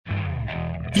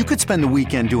You could spend the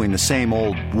weekend doing the same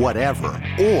old whatever,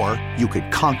 or you could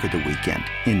conquer the weekend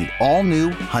in the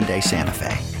all-new Hyundai Santa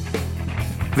Fe.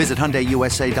 Visit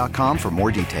HyundaiUSA.com for more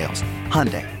details.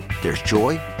 Hyundai, there's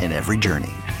joy in every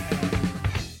journey.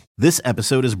 This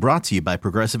episode is brought to you by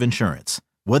Progressive Insurance.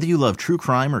 Whether you love true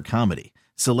crime or comedy,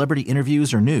 celebrity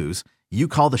interviews or news, you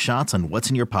call the shots on what's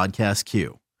in your podcast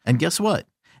queue. And guess what?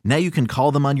 Now you can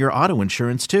call them on your auto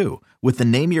insurance too with the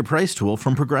Name Your Price tool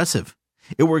from Progressive.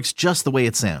 It works just the way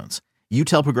it sounds. You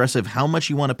tell Progressive how much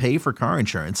you want to pay for car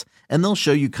insurance, and they'll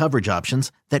show you coverage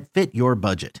options that fit your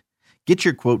budget. Get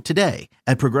your quote today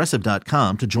at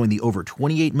Progressive.com to join the over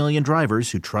 28 million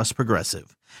drivers who trust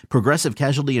Progressive. Progressive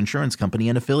Casualty Insurance Company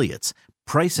and Affiliates.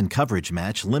 Price and coverage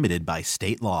match limited by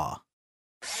state law.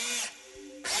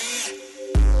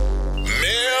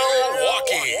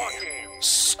 Milwaukee,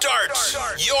 start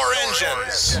your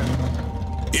engines.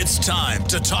 It's time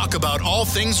to talk about all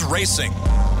things racing.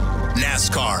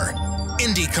 NASCAR,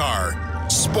 IndyCar,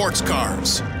 sports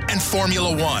cars, and Formula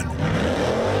One.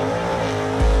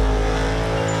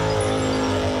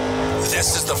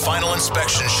 This is the Final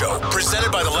Inspection Show,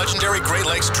 presented by the legendary Great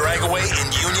Lakes Dragaway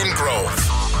in Union Grove.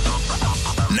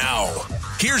 Now,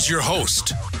 here's your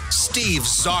host, Steve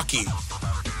Zocchi.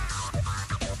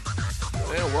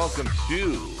 And welcome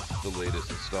to the latest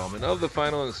installment of the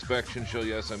Final Inspection Show.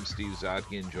 Yes, I'm Steve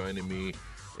Zotke, and joining me,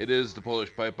 it is the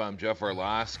Polish Pipe Bomb, Jeff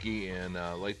Arlosky, and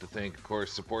I'd like to thank, of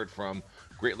course, support from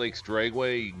Great Lakes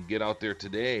Dragway. You can get out there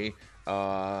today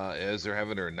as they're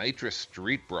having their Nitrous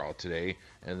Street Brawl today,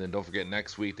 and then don't forget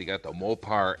next week they got the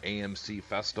Mopar AMC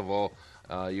Festival.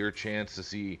 Your chance to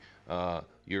see the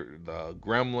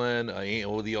Gremlin,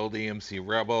 the old AMC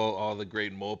Rebel, all the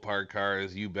great Mopar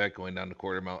cars, you bet, going down the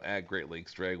quarter mile at Great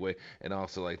Lakes Dragway. And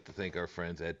also like to thank our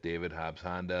friends at David Hobbs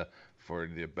Honda for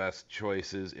the best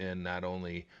choices in not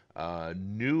only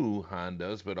new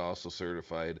Hondas, but also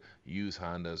certified used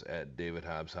Hondas at David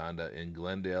Hobbs Honda in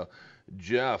Glendale.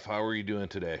 Jeff, how are you doing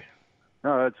today?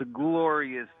 It's a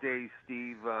glorious day,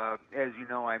 Steve. As you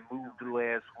know, I moved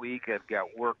last week. I've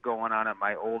got work going on at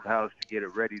my old house to get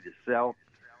it ready to sell.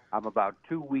 I'm about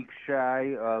 2 weeks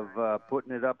shy of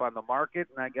putting it up on the market,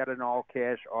 and I got an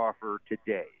all-cash offer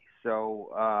today.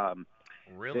 So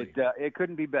really, it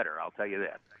couldn't be better, I'll tell you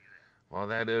that. Well,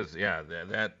 that is, yeah,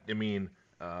 that I mean,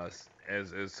 as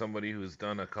somebody who's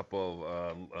done a couple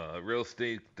of real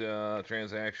estate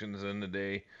transactions in the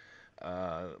day,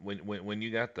 when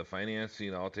you got the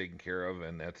financing all taken care of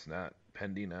and that's not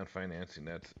pending on financing,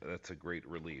 that's a great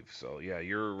relief. So yeah,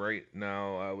 you're right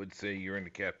now. I would say you're in the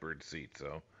catbird seat.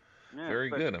 So yeah, very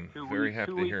good. I'm very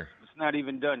happy to hear. It's not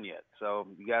even done yet, so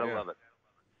you gotta love it.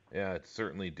 Yeah, it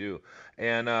certainly do.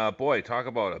 And boy, talk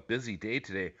about a busy day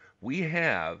today. We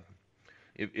have.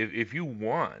 If you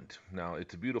want, now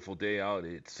it's a beautiful day out.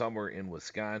 It's summer in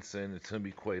Wisconsin. It's going to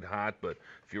be quite hot, but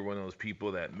if you're one of those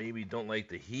people that maybe don't like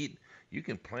the heat, you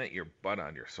can plant your butt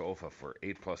on your sofa for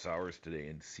 8+ hours today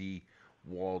and see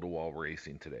wall-to-wall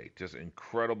racing today. Just an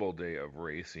incredible day of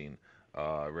racing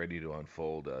ready to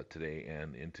unfold today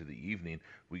and into the evening.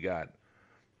 We got,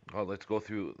 let's go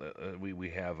through, we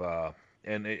have,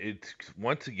 and it's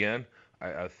once again,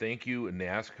 I thank you,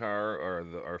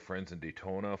 NASCAR, our friends in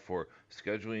Daytona, for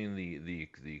scheduling the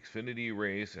Xfinity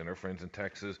race, and our friends in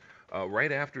Texas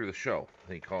right after the show.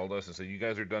 They called us and said, "You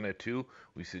guys are done at 2?"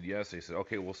 We said, "Yes." They said,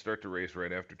 "Okay, we'll start the race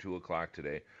right after 2 o'clock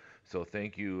today." So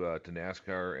thank you to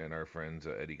NASCAR and our friends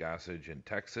Eddie Gossage in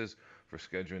Texas for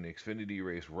scheduling the Xfinity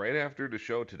race right after the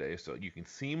show today, so you can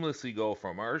seamlessly go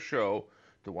from our show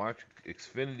to watch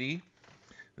Xfinity.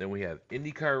 Then we have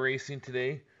IndyCar racing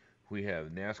today. We have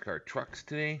NASCAR trucks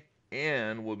today,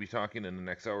 and we'll be talking in the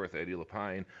next hour with Eddie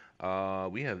Lapine.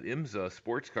 We have IMSA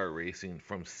sports car racing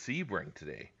from Sebring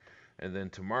today. And then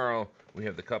tomorrow we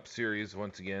have the Cup Series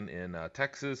once again in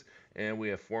Texas, and we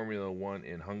have Formula One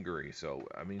in Hungary. So,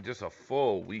 I mean, just a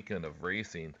full weekend of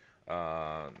racing.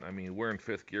 I mean, we're in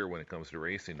fifth gear when it comes to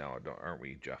racing now, aren't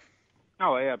we, Jeff?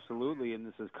 Oh, absolutely. And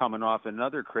this is coming off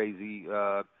another crazy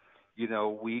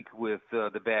week with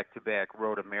the back-to-back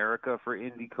Road America for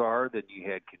IndyCar. Then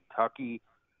you had Kentucky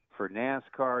for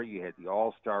NASCAR. You had the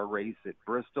All-Star race at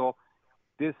Bristol.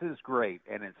 This is great,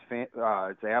 and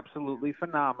it's absolutely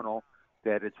phenomenal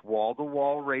that it's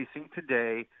wall-to-wall racing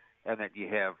today and that you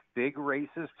have big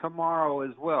races tomorrow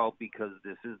as well, because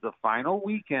this is the final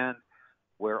weekend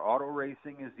where auto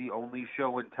racing is the only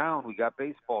show in town. We got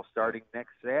baseball starting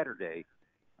next Saturday,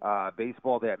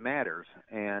 baseball that matters.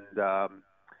 And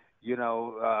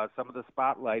some of the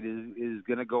spotlight is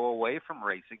going to go away from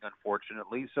racing,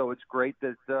 unfortunately. So it's great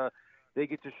that they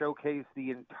get to showcase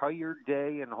the entire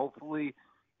day and hopefully,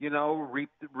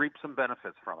 reap some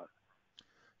benefits from it.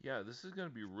 Yeah, this is going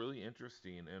to be really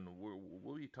interesting, and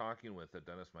we'll be talking with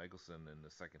Dennis Michelson in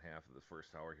the second half of the first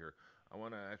hour here. I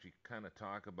want to actually kind of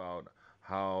talk about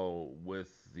how, with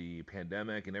the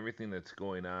pandemic and everything that's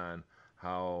going on,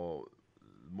 how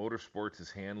motorsports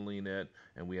is handling it,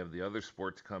 and we have the other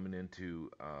sports coming into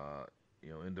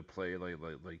into play,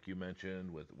 like you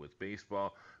mentioned with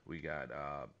baseball. We got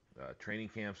training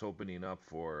camps opening up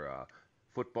for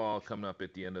football coming up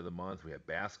at the end of the month. We have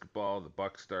basketball. The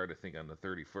Bucks start, I think, on the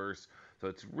 31st. So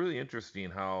it's really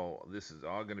interesting how this is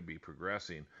all going to be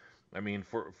progressing. I mean,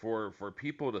 for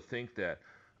people to think that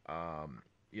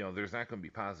there's not going to be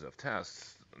positive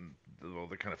tests, well,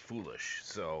 they're kind of foolish.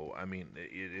 So I mean,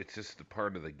 it's just a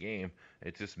part of the game.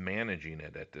 It's just managing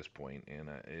it at this point. And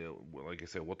like I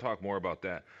said, we'll talk more about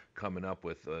that coming up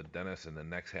with Dennis in the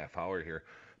next half hour here.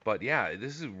 But yeah,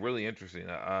 this is really interesting.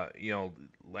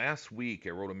 Last week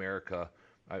at Road America,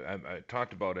 I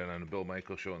talked about it on the Bill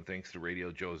Michaels show, and thanks to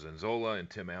Radio Joe Zanzola and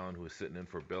Tim Allen, who was sitting in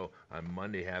for Bill on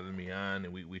Monday, having me on,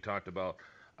 and we talked about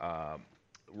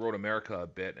Road America a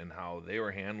bit and how they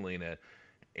were handling it.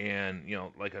 And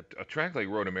like a track like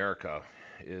Road America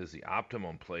is the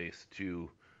optimum place to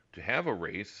have a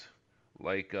race,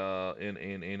 like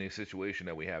in a situation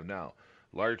that we have now.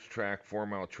 Large track, 4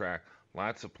 mile track,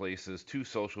 lots of places, two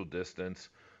social distance.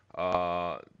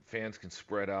 Fans can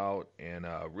spread out and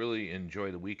really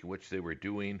enjoy the week in which they were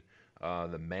doing.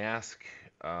 The mask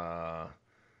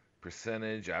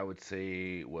percentage, I would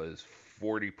say, was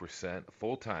 40%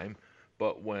 full time.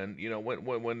 But when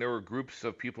there were groups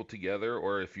of people together,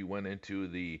 or if you went into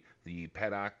the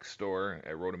paddock store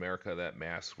at Road America, that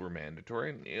masks were mandatory.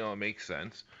 And, it makes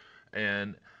sense.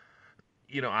 And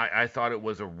I thought it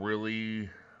was a really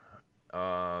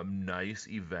nice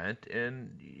event.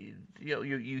 And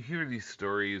you hear these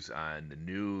stories on the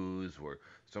news where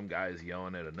some guy's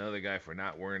yelling at another guy for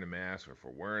not wearing a mask or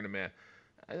for wearing a mask.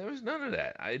 There was none of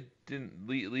that. I didn't,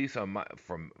 at least on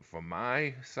from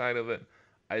my side of it,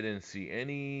 I didn't see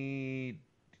any,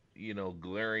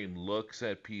 glaring looks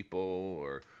at people,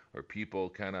 or people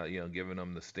kind of, giving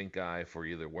them the stink eye for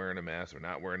either wearing a mask or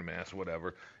not wearing a mask,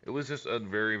 whatever. It was just a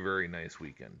very, very nice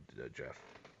weekend, Jeff.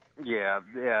 Yeah,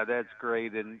 that's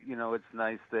great, and it's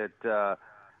nice that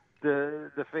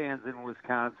the fans in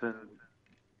Wisconsin,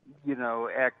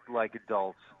 act like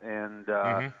adults, and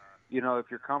Hmm. if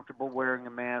you're comfortable wearing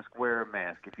a mask, wear a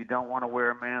mask. If you don't want to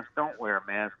wear a mask, don't wear a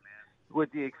mask. With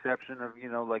the exception of,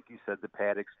 like you said, the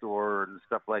paddock store and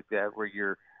stuff like that, where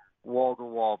you're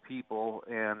wall-to-wall people,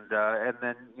 and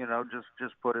then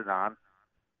just put it on.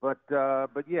 But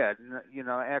yeah,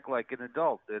 act like an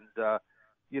adult, and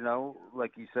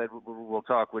like you said, we'll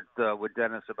talk with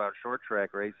Dennis about short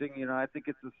track racing. I think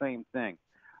it's the same thing.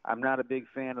 I'm not a big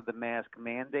fan of the mask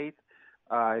mandate.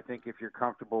 I think if you're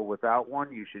comfortable without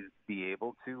one, you should be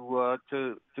able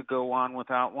to go on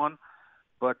without one.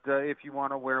 But if you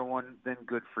want to wear one, then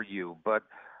good for you. But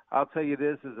I'll tell you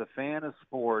this, as a fan of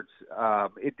sports,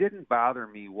 it didn't bother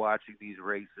me watching these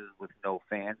races with no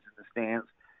fans in the stands.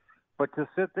 But to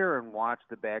sit there and watch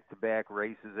the back-to-back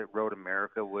races at Road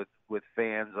America with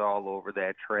fans all over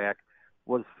that track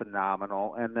was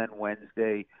phenomenal. And then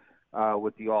Wednesday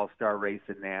with the All-Star race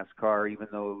in NASCAR, even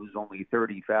though it was only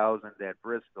 30,000 at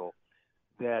Bristol,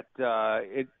 that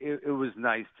it was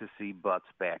nice to see butts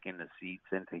back in the seats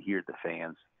and to hear the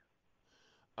fans.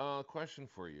 Question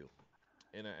for you,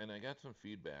 and I got some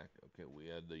feedback. Okay, we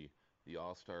had the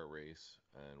All-Star race,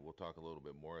 and we'll talk a little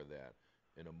bit more of that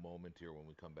in a moment here when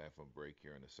we come back from break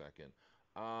here in a second.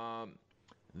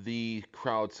 The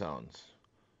crowd sounds,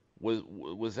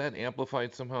 was that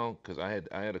amplified somehow? Because I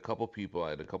had a couple people,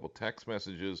 I had a couple text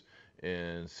messages,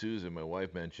 and Susan, my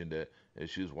wife, mentioned it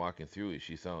as she was walking through it.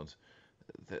 She sounds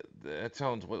that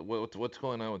sounds what's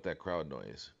going on with that crowd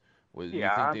noise? You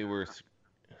Yeah, think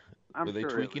I'm were they sure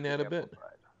it tweaking was that a bit?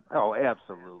 amplified. Oh,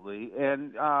 absolutely.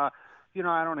 And I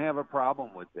don't have a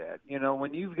problem with that.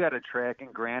 When you've got a track,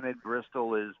 and granted,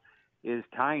 Bristol is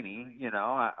tiny,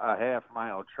 a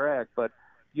half-mile track, but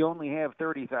you only have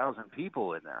 30,000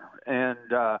 people in there, and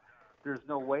there's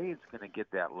no way it's going to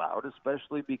get that loud,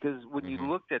 especially because when you Hmm.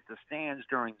 looked at the stands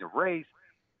during the race,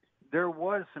 there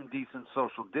was some decent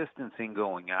social distancing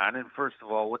going on. And first of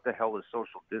all, what the hell is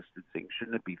social distancing?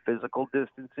 Shouldn't it be physical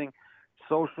distancing?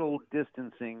 Social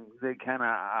distancing, they kind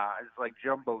of, it's like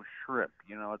jumbo shrimp,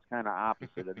 it's kind of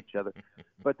opposite of each other.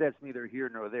 But that's neither here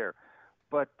nor there.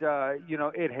 But,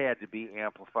 it had to be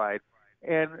amplified.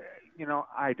 And,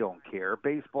 I don't care.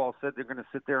 Baseball said they're going to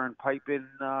sit there and pipe in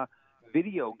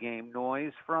video game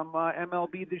noise from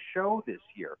MLB The Show this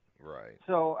year. Right.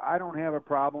 So I don't have a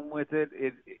problem with it.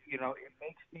 It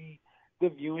makes the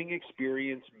viewing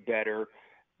experience better.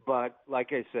 But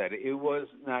like I said, it was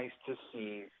nice to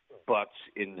see butts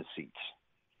in the seats.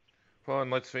 Well,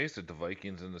 and let's face it, the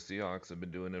Vikings and the Seahawks have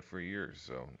been doing it for years,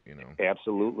 so,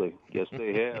 Absolutely. Yes,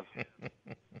 they have.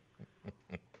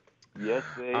 Yes,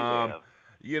 they have.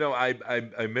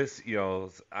 I miss,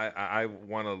 I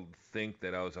want to think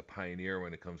that I was a pioneer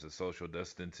when it comes to social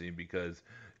distancing because,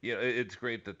 it's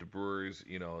great that the Brewers,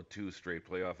 2 straight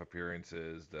playoff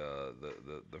appearances,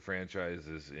 the franchise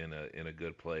is in a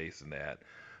good place and that.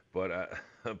 But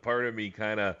part of me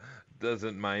kind of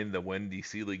doesn't mind the Wendy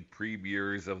Seelig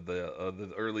pre-beers of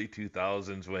the early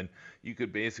 2000s when you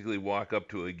could basically walk up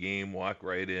to a game, walk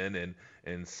right in,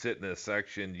 and sit in a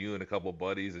section, you and a couple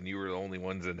buddies, and you were the only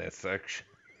ones in that section.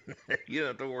 You don't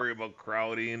have to worry about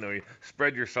crowding, or you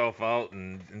spread yourself out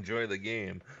and enjoy the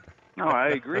game. No, I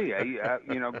agree.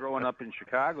 Growing up in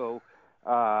Chicago,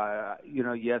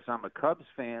 yes, I'm a Cubs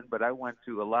fan, but I went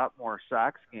to a lot more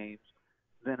Sox games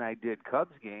than I did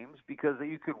Cubs games because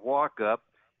you could walk up,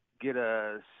 get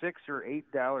a $6 or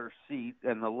 $8 seat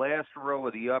in the last row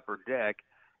of the upper deck,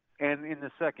 and in the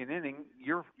second inning,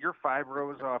 you're 5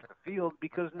 rows off the field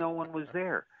because no one was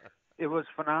there. It was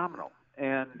phenomenal,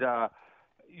 and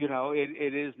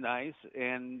it is nice,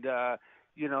 and I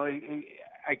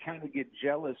kind of get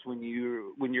jealous when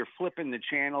you're flipping the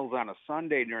channels on a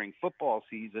Sunday during football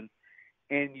season,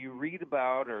 and you read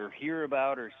about or hear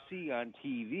about or see on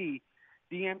TV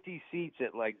the empty seats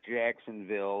at like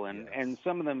Jacksonville and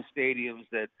some of them stadiums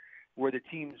where the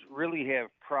teams really have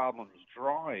problems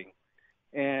drawing.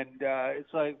 And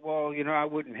it's like, well, I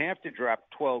wouldn't have to drop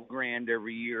 $12,000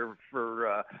 every year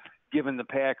for giving the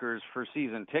Packers for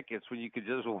season tickets when you could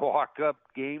just walk up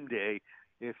game day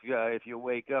if you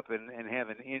wake up and have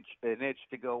an itch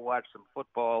to go watch some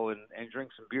football and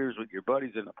drink some beers with your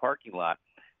buddies in the parking lot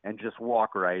and just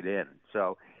walk right in.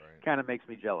 So kind of makes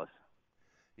me jealous.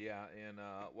 Yeah, and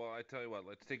I tell you what,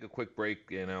 let's take a quick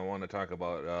break, and I want to talk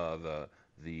about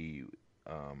the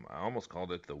I almost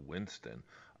called it the Winston,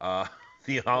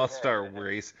 the All-Star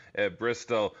race at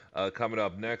Bristol coming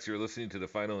up next. You're listening to the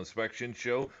Final Inspection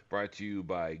Show, brought to you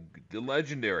by the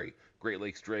legendary Great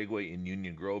Lakes Dragway in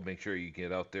Union Grove. Make sure you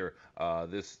get out there.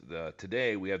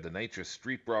 Today we have the Nitrous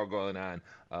Street Brawl going on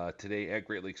today at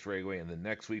Great Lakes Dragway, and then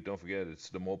next week, don't forget, it's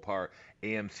the Mopar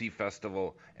AMC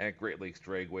Festival at Great Lakes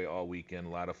Dragway all weekend. A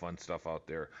lot of fun stuff out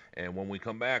there. And when we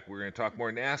come back, we're going to talk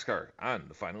more NASCAR on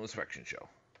the Final Inspection Show.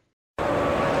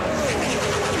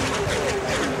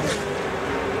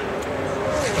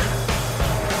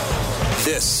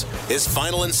 This is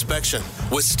Final Inspection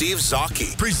with Steve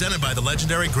Zocchi. Presented by the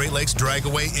legendary Great Lakes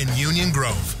Dragway in Union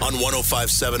Grove on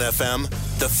 105.7 FM,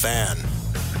 The Fan.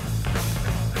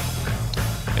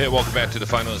 Hey, welcome back to the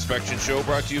Final Inspection Show,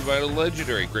 brought to you by the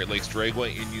legendary Great Lakes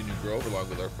Dragway in Union Grove, along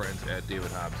with our friends at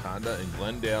David Hobbs Honda in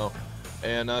Glendale.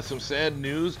 And some sad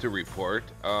news to report.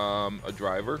 A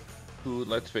driver who,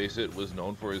 let's face it, was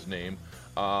known for his name.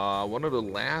 One of the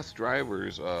last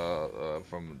drivers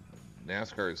from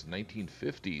NASCAR's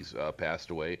 1950s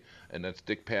passed away, and that's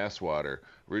Dick Passwater.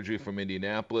 Originally from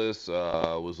Indianapolis,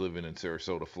 was living in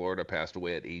Sarasota, Florida, passed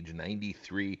away at age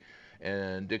 93.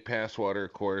 And Dick Passwater,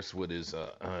 of course, with his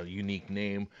unique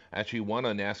name, actually won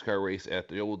a NASCAR race at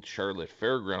the old Charlotte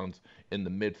Fairgrounds in the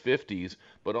mid-50s,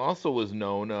 but also was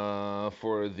known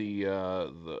for the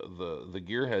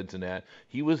gearheads and that.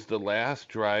 He was the last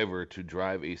driver to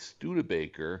drive a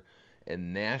Studebaker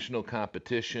in national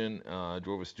competition.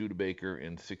 Drove a Studebaker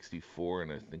in 64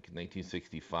 and I think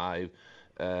 1965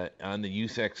 on the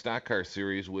USAC Stock Car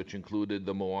Series, which included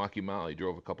the Milwaukee Mile. He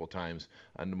drove a couple times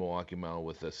on the Milwaukee Mile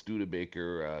with a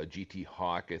Studebaker GT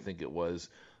Hawk, I think it was,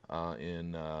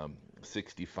 in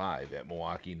 65 at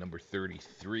Milwaukee, number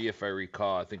 33, if I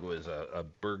recall. I think it was a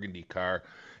burgundy car.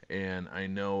 And I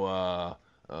know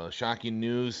shocking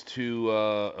news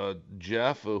to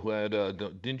Jeff, who had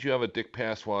didn't you have a Dick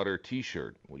Passwater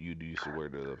T-shirt? Well, you used to wear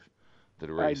to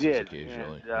the races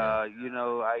occasionally. And, I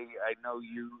know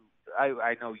you.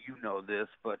 I know you know this,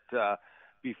 but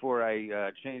before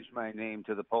I changed my name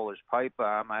to the Polish Pipe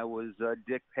Bomb, I was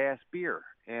Dick Pass Beer,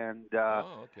 and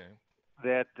okay.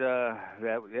 That's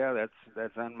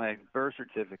on my birth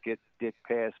certificate, Dick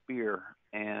Pass Beer,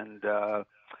 and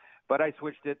but I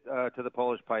switched it to the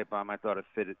Polish Pipe Bomb. I thought it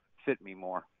fit me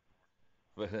more.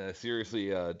 But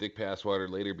seriously, Dick Passwater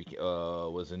later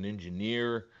was an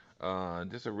engineer,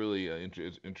 just a really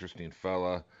interesting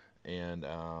fella, and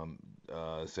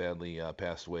sadly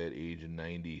passed away at age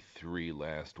 93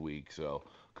 last week. So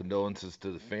condolences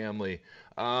to the family.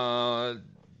 Talking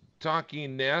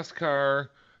NASCAR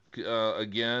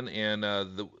again, and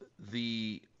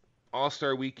the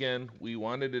All-Star Weekend, we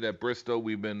wanted it at Bristol.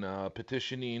 We've been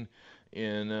petitioning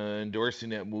in endorsing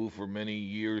that move for many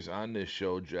years on this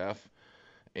show, Jeff.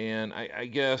 And I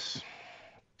guess,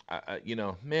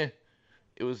 meh.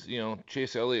 It was,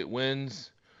 Chase Elliott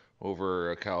wins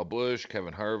over Kyle Busch,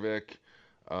 Kevin Harvick.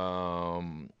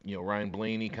 Ryan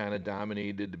Blaney kind of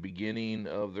dominated the beginning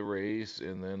of the race,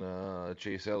 and then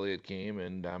Chase Elliott came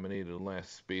and dominated the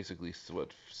last, basically,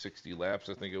 60 laps,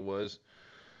 I think it was.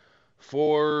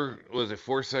 Four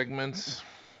segments?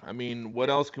 I mean, what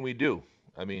else can we do?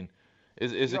 I mean,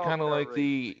 is The it kind of All-Star like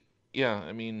race, yeah,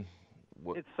 I mean,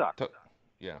 what, it sucked. t-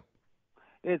 yeah.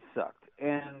 It sucked.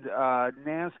 And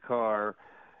NASCAR,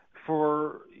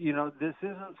 this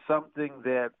isn't something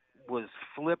that was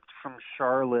flipped from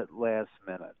Charlotte last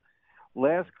minute.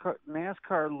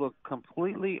 NASCAR looked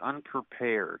completely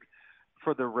unprepared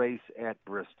for the race at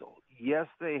Bristol. Yes,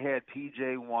 they had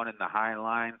PJ1 in the high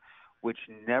line, which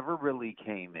never really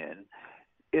came in.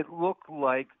 It looked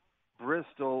like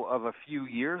Bristol of a few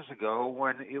years ago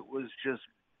when it was just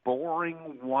boring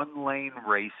one-lane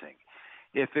racing.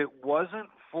 If it wasn't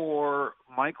for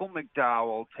Michael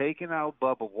McDowell taking out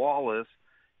Bubba Wallace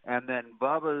and then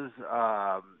Bubba's,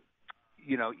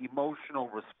 emotional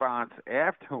response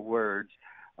afterwards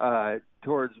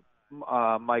towards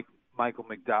Michael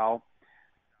McDowell,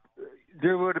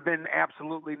 there would have been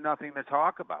absolutely nothing to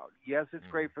talk about. Yes, it's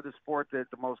great for the sport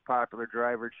that the most popular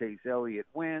driver, Chase Elliott,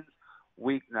 wins.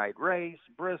 Weeknight race,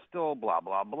 Bristol, blah,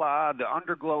 blah, blah. The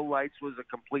underglow lights was a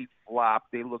complete flop.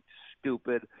 They looked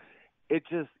stupid.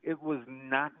 It was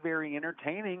not very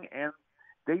entertaining, and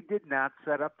they did not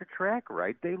set up the track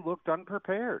right. They looked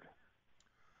unprepared.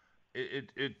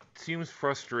 It seems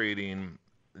frustrating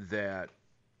that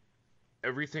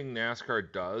everything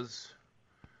NASCAR does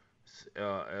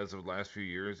as of the last few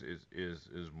years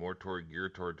is more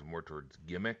geared towards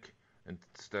gimmick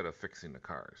instead of fixing the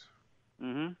cars.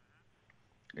 Mm-hmm.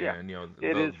 Yeah, And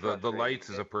the lights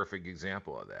is a frustrating. perfect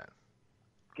example of that.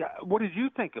 What did you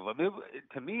think of them?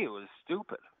 To me, it was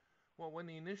stupid. Well, when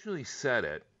they initially said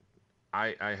it,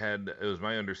 it was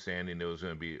my understanding it was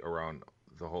going to be around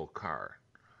the whole car.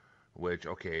 Which,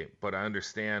 okay, but I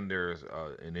understand there's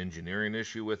an engineering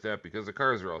issue with that because the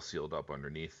cars are all sealed up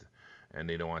underneath and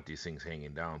they don't want these things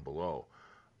hanging down below.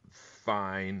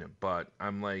 Fine, but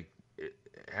I'm like,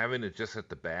 having it just at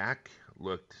the back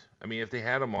looked, I mean, if they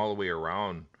had them all the way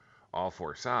around all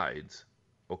four sides,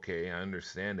 okay, I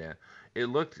understand that. It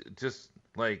looked just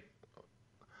like,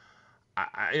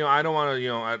 I don't want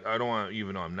to, I don't want to,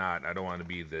 even though I'm not, I don't want to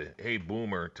be the, hey,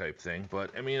 boomer type thing, but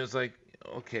I mean, it's like,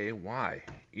 okay, why?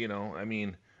 I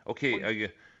mean, okay,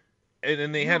 and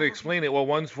then they had to explain it. Well,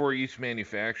 one's for each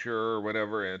manufacturer or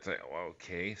whatever, and it's like, well,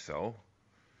 okay, so,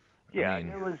 I Yeah, mean,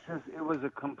 it was a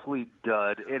complete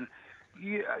dud. And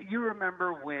you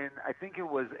remember when I think it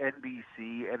was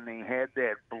NBC and they had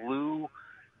that blue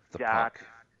the dot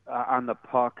puck, on the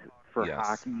puck for yes,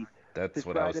 hockey to that's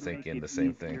what I try was to make thinking, it the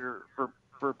same thing. easier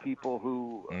for people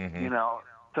who Hmm.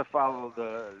 to follow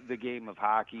the game of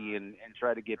hockey and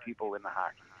try to get people into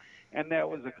hockey. And that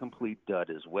was a complete dud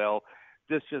as well.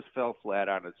 This just fell flat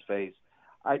on its face.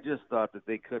 I just thought that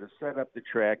they could have set up the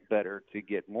track better to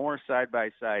get more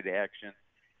side-by-side action.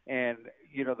 And,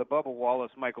 the Bubba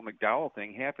Wallace, Michael McDowell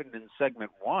thing happened in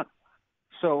segment one.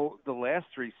 So the last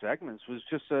three segments was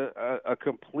just a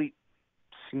complete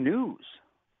snooze.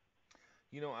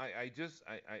 I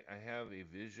have a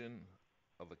vision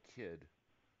of a kid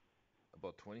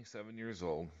about 27 years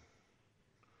old,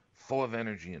 full of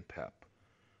energy and pep,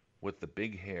 with the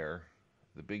big hair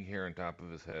on top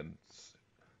of his head,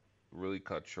 really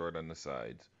cut short on the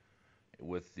sides,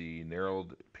 with the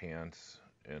narrowed pants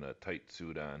and a tight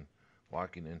suit on,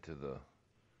 walking into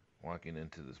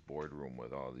this boardroom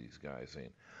with all these guys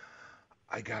saying,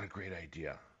 "I got a great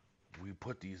idea. We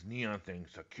put these neon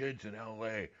things. The kids in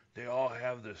LA, they all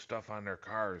have this stuff on their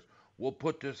cars. We'll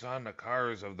put this on the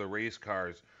cars of the race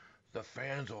cars. The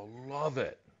fans will love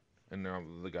it." And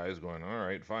the guy's going, "All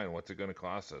right, fine. What's it going to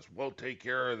cost us? We'll take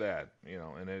care of that."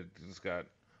 And it just got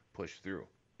pushed through.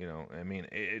 I mean,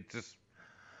 it just,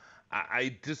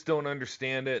 I just don't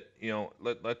understand it.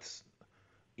 Let's,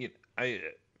 I,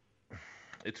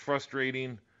 it's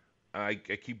frustrating. I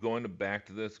keep going back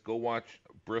to this. Go watch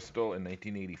Bristol in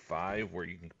 1985, where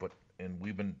you can put, and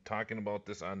we've been talking about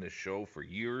this on this show for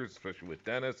years, especially with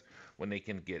Dennis, when they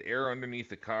can get air underneath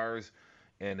the cars,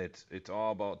 and it's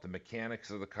all about the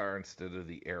mechanics of the car instead of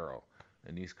the aero.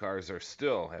 And these cars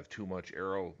still have too much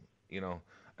aero.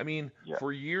 I mean, Yeah.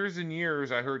 for years and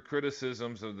years, I heard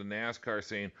criticisms of the NASCAR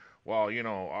saying, well,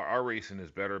 our racing is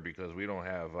better because we don't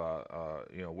have,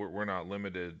 we're not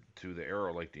limited to the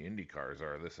aero like the Indy cars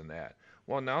are, this and that.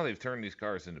 Well, now they've turned these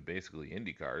cars into basically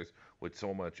Indy cars with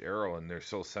so much aero, and they're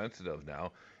so sensitive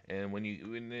now. And when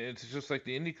it's just like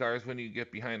the Indy cars, when you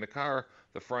get behind the car,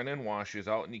 the front end washes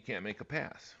out and you can't make a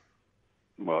pass.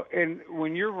 Well, and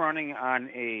when you're running on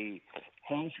a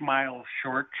half-mile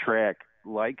short track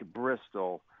like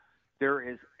Bristol, there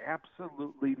is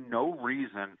absolutely no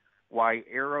reason why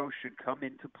aero should come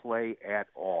into play at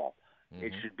all.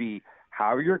 It should be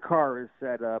how your car is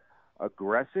set up,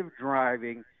 aggressive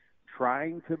driving,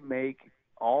 trying to make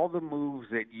all the moves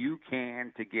that you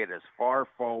can to get as far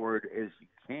forward as you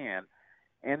can.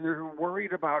 And they're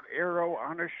worried about aero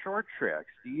on a short track.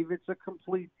 Steve, it's a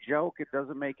complete joke. It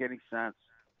doesn't make any sense.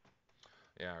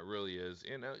 Yeah, it really is.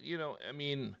 And I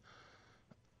mean,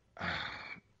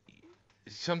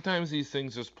 sometimes these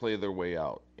things just play their way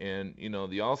out. And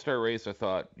the All Star race, I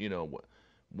thought,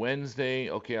 Wednesday,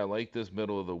 okay, I like this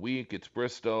middle of the week. It's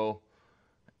Bristol,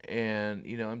 and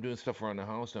I'm doing stuff around the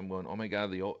house. And I'm going, oh my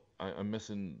God, I missed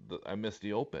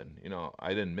the Open. I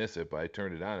didn't miss it, but I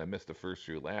turned it on. I missed the first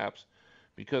few laps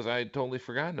because I had totally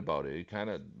forgotten about it. It kind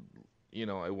of,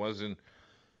 it wasn't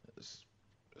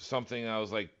something I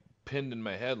was like pinned in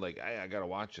my head, like I gotta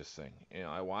watch this thing.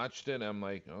 I watched it. And I'm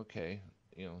like, okay,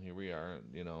 here we are.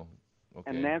 Okay.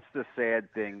 And that's the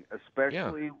sad thing,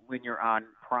 especially Yeah. when you're on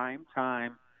prime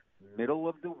time, middle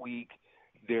of the week.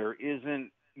 There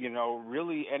isn't,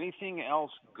 really anything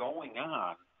else going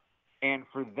on. And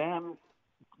for them,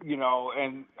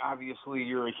 and obviously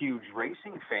you're a huge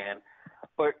racing fan,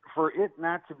 but for it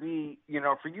not to be,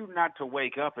 for you not to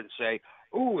wake up and say,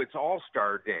 "Ooh, it's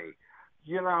All-Star Day,"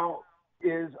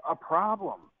 is a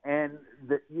problem. And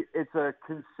it's a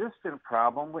consistent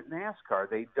problem with NASCAR.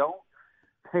 They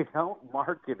don't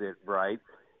market it right.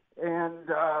 And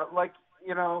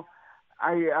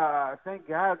I thank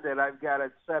God that I've got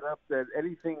it set up that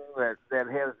anything that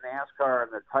has NASCAR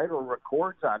and the title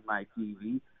records on my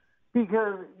TV,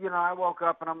 because I woke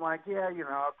up and I'm like, yeah,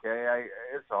 okay,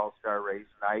 it's All-Star race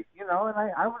night, and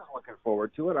I was looking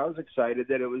forward to it. I was excited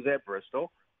that it was at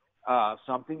Bristol,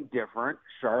 something different.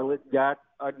 Charlotte got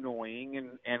annoying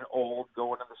and old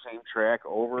going to the same track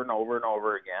over and over and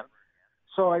over again.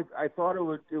 So I thought it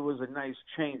was a nice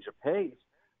change of pace,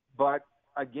 but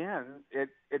again, it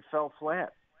fell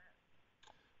flat.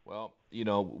 Well,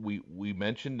 we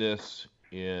mentioned this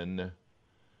in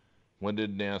when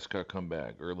did NASCAR come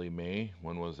back? Early May?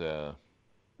 When was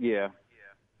Yeah.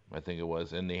 I think it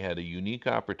was, and they had a unique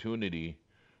opportunity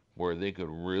where they could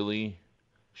really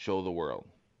show the world,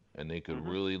 and they could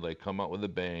really like come out with a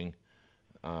bang.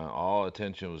 All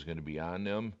attention was going to be on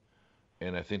them,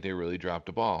 and I think they really dropped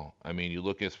the ball. I mean, you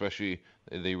look, especially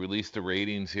they released the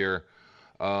ratings here.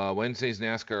 Wednesday's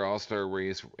NASCAR All-Star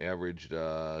Race averaged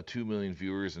 2 million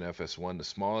viewers in FS1, the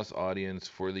smallest audience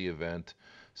for the event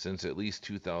since at least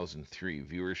 2003.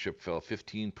 Viewership fell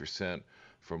 15%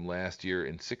 from last year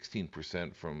and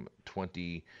 16% from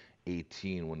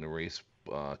 2018 when the race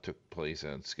took place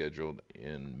and scheduled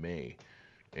in May.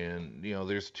 And well,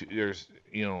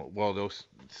 those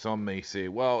some may say,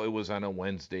 well, it was on a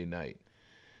Wednesday night.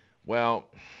 Well,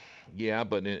 yeah,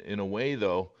 but in a way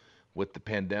though, with the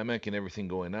pandemic and everything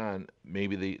going on,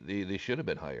 maybe they should have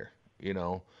been higher,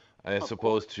 as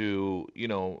opposed to,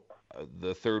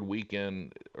 the third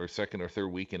weekend or second or third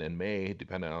weekend in May,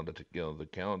 depending on the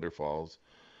calendar falls,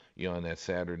 on that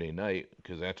Saturday night,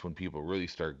 because that's when people really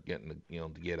start getting to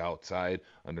get outside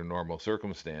under normal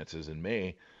circumstances in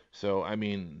May. So I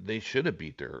mean, they should have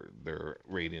beat their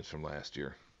ratings from last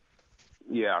year.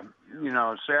 Yeah.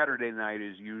 Saturday night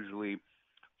is usually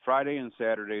Friday and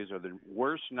Saturdays are the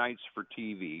worst nights for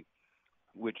TV,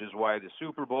 which is why the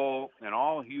Super Bowl and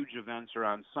all huge events are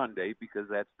on Sunday, because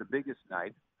that's the biggest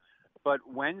night. But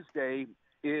Wednesday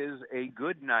is a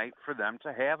good night for them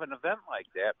to have an event like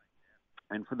that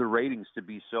and for the ratings to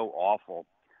be so awful.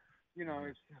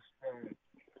 It's just,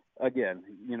 again,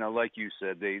 like you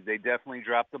said, they definitely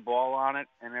dropped the ball on it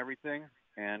and everything.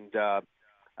 And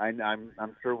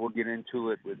I'm sure we'll get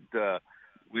into it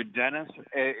with Dennis.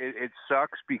 It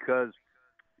sucks because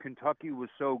Kentucky was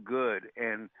so good,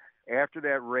 and after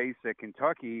that race at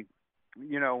Kentucky,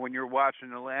 when you're watching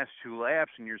the last two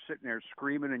laps and you're sitting there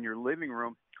screaming in your living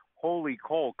room, "Holy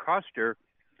Cole Custer,"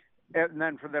 and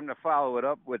then for them to follow it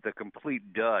up with a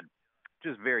complete dud,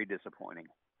 just very disappointing.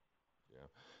 Yeah.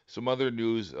 Some other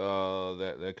news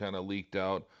that kind of leaked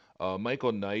out.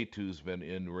 Michael Knight, who's been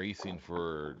in racing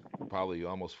for probably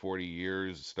almost 40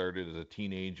 years, started as a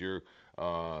teenager,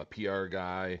 PR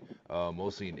guy,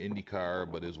 mostly in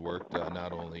IndyCar, but has worked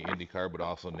not only IndyCar but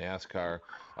also NASCAR.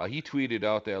 He tweeted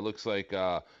out that it looks like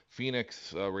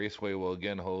Phoenix Raceway will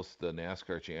again host the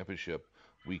NASCAR Championship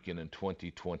weekend in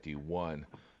 2021.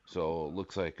 So it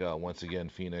looks like once again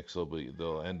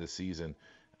they'll end the season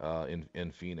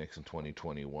in Phoenix in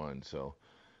 2021. So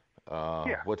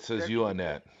What says you on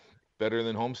that? Better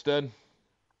than Homestead?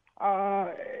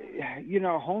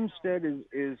 Homestead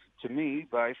is to me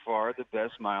by far the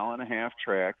best mile-and-a-half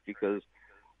track because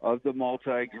of the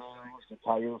multi-grooves, the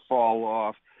tire fall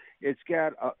off. It's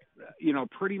got,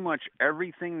 pretty much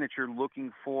everything that you're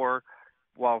looking for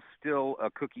while still a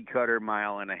cookie-cutter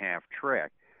mile-and-a-half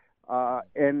track.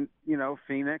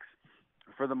 Phoenix,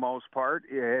 for the most part,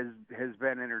 has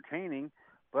been entertaining.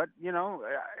 But,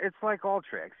 it's like all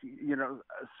tracks.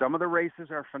 Some of the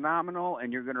races are phenomenal,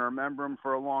 and you're going to remember them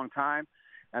for a long time.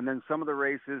 And then some of the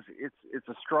races, it's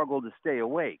a struggle to stay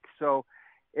awake. So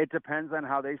it depends on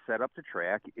how they set up the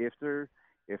track, if they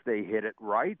hit it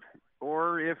right,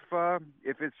 or if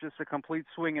it's just a complete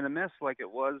swing and a miss like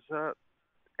it was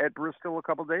at Bristol a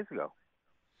couple days ago.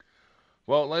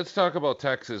 Well, let's talk about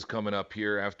Texas coming up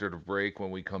here after the break.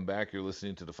 When we come back, you're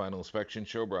listening to the Final Inspection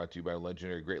Show, brought to you by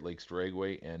legendary Great Lakes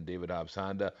Dragway and David Hobbs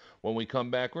Honda. When we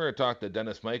come back, we're going to talk to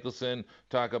Dennis Michelson,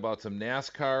 talk about some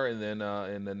NASCAR, and then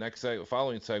in the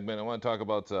following segment, I want to talk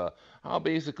about how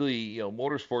basically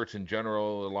motorsports in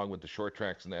general, along with the short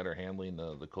tracks and that, are handling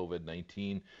the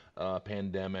COVID-19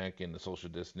 pandemic and the social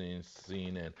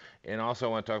distancing, and also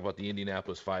I want to talk about the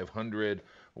Indianapolis 500,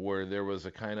 where there was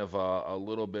a kind of a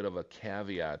little bit of a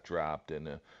caveat dropped,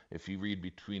 and if you read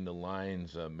between the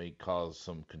lines, may cause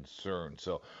some concern.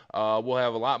 So we'll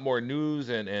have a lot more news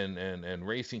and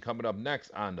racing coming up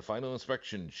next on the Final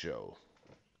Inspection Show.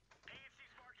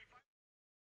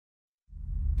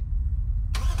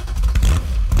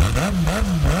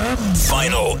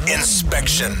 Final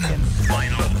Inspection.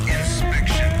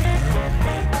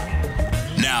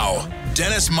 Now,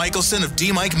 Dennis Michelson of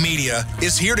D-Mike Media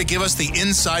is here to give us the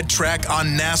inside track on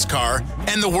NASCAR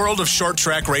and the world of short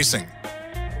track racing.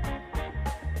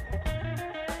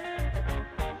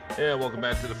 Yeah, welcome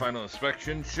back to the Final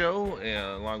Inspection Show,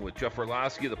 and along with Jeff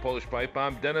Orlowski, the Polish Pipe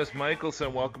Bomb, Dennis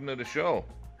Michelson. Welcome to the show.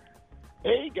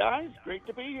 Hey guys, great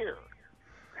to be here.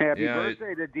 Happy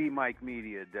birthday to D-Mike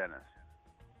Media, Dennis.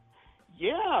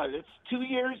 Yeah, it's 2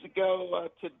 years ago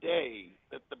today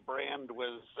that the brand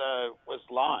was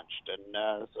launched,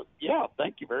 and so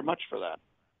thank you very much for that.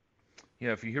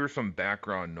 Yeah, if you hear some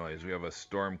background noise, we have a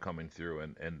storm coming through,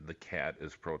 and the cat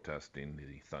is protesting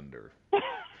the thunder.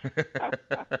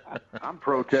 I'm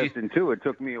protesting too. It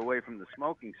took me away from the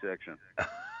smoking section.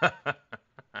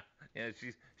 Yeah,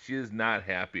 she is not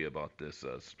happy about this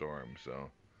storm.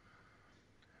 So,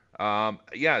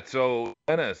 so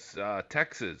Dennis,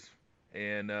 Texas.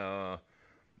 And,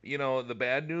 the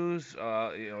bad news,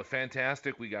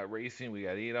 fantastic. We got racing. We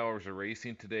got 8 hours of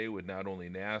racing today with not only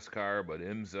NASCAR, but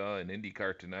IMSA and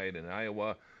IndyCar tonight in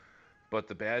Iowa. But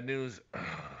the bad news,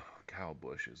 Kyle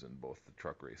Busch is in both the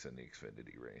truck race and the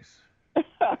Xfinity race.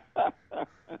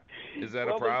 Is that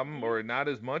a problem, or not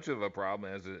as much of a problem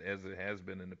as it has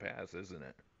been in the past, isn't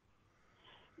it?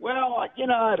 Well, I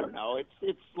don't know.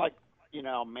 It's like,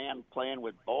 man playing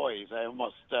with boys. I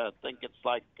almost think it's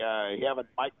like having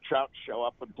Mike Trout show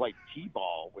up and play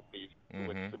t-ball with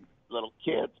with some little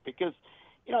kids. Because,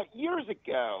 years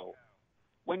ago,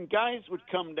 when guys would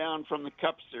come down from the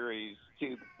Cup Series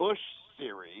to the Busch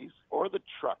Series or the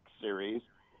Truck Series,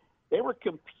 they were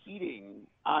competing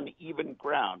on even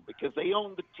ground because they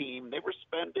owned the team. They were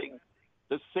spending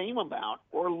the same amount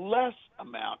or less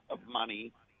amount of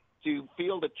money to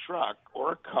field a truck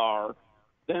or a car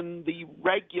than the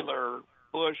regular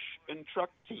Busch and truck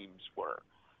teams were.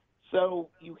 So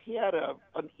you had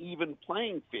an even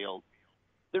playing field.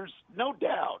 There's no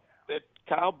doubt that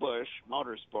Kyle Busch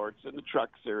Motorsports in the Truck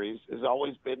Series has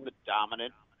always been the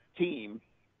dominant team,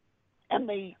 and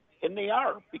they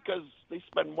are, because they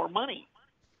spend more money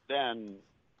than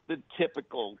the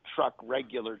typical truck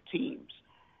regular teams.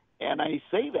 And I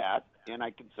say that, and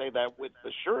I can say that with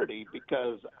the surety,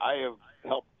 because I have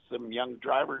helped some young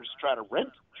drivers try to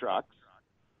rent trucks,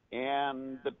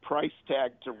 and the price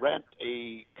tag to rent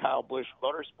a Kyle Busch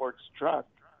Motorsports truck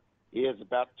is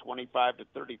about $25,000 to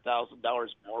 $30,000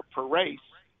 more per race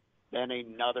than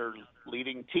another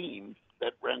leading team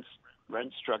that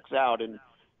rents trucks out, and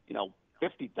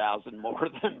 $50,000 more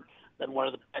than one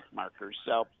of the back markers.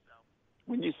 So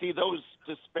when you see those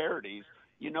disparities,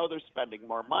 they're spending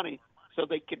more money so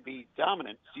they can be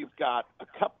dominant. So you've got a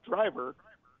Cup driver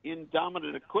in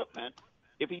dominant equipment.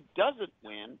 If he doesn't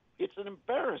win, it's an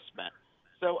embarrassment.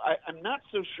 So I'm not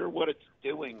so sure what it's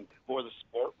doing for the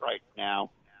sport right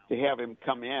now to have him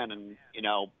come in and,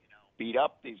 beat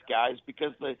up these guys,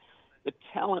 because the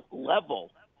talent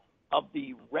level of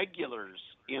the regulars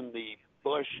in the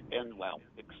Busch and,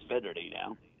 Xfinity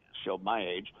now, show my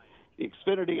age, the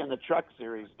Xfinity and the Truck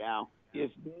Series now is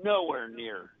nowhere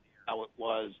near how it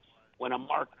was when a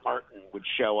Mark Martin would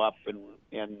show up and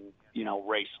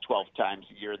race 12 times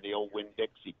a year in the old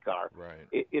Winn-Dixie car. Right.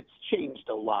 It's changed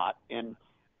a lot, and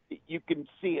you can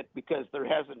see it because there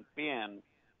hasn't been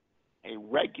a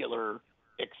regular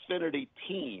Xfinity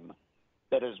team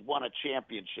that has won a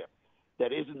championship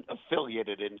that isn't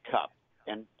affiliated in Cup.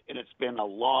 And it's been a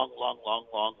long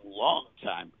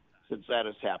time since that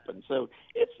has happened. So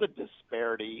it's the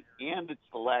disparity and it's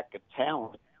the lack of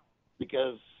talent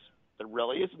because there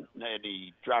really isn't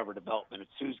any driver development.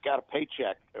 It's who's got a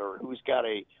paycheck or who's got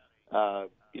a,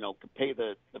 can pay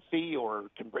the fee or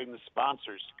can bring the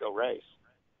sponsors to go race.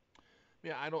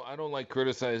 Yeah, I don't like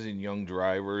criticizing young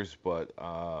drivers, but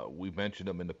we've mentioned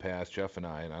them in the past, Jeff and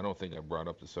I don't think I brought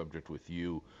up the subject with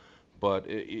you. But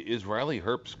is Riley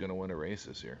Herbst going to win a race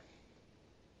this year?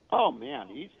 Oh man,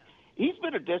 he's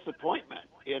been a disappointment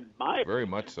in my opinion. Very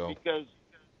much so.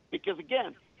 Because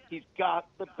again, he's got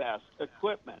the best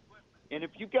equipment, and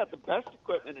if you've got the best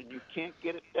equipment and you can't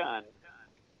get it done,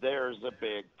 there's a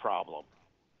big problem.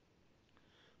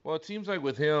 Well, it seems like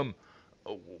with him,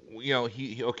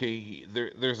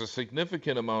 there's a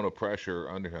significant amount of pressure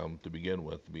under him to begin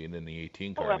with, being in the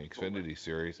 18 car in the Xfinity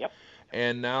Series. Yep.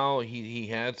 And now he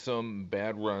had some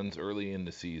bad runs early in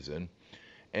the season,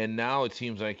 and now it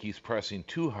seems like he's pressing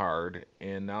too hard,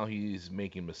 and now he's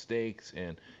making mistakes,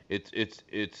 and it's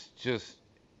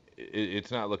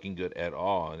not looking good at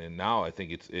all. And now I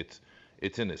think it's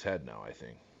in his head now, I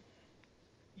think.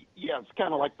 Yeah, it's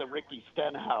kind of like the Ricky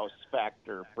Stenhouse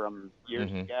factor from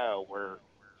years ago, where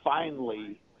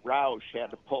finally Roush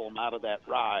had to pull him out of that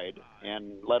ride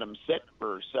and let him sit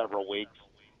for several weeks,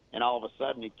 and all of a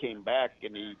sudden he came back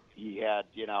and he had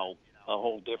a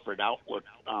whole different outlook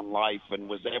on life and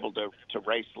was able to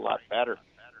race a lot better.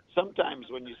 Sometimes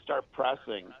when you start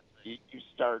pressing, you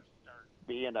start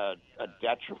being a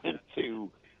detriment to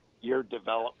your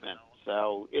development.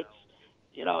 So it's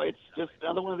just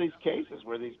another one of these cases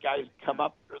where these guys come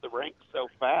up through the ranks so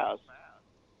fast,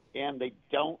 and they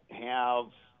don't have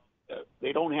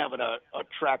a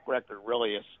track record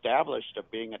really established of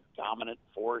being a dominant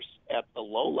force at the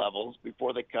low levels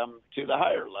before they come to the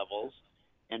higher levels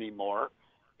anymore.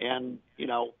 And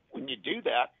when you do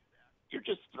that, you're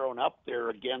just thrown up there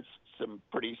against some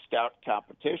pretty stout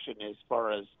competition as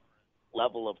far as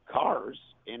level of cars.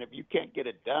 And if you can't get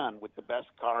it done with the best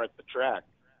car at the track,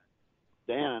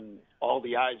 then all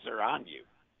the eyes are on you.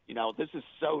 This is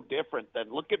so different than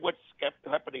look at what's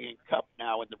happening in Cup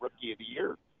now in the Rookie of the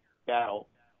Year battle.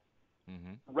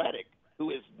 Reddick, who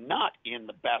is not in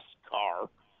the best car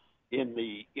in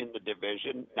the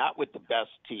division, not with the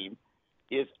best team,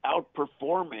 is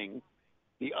outperforming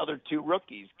the other two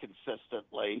rookies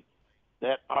consistently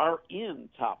that are in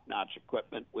top-notch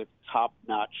equipment with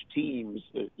top-notch teams.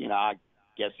 I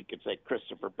guess you could say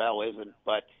Christopher Bell isn't,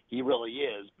 but he really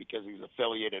is because he's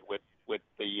affiliated with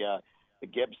the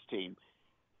Gibbs team.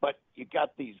 But you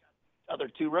got these other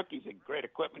two rookies in great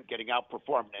equipment getting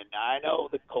outperformed. And I know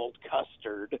that Colt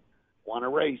Custard won a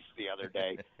race the other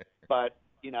day, but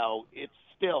it's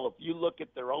still, if you look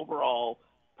at their overall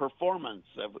performance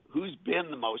of who's been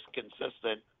the most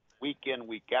consistent week in,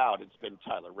 week out, it's been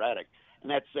Tyler Reddick. And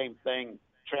that same thing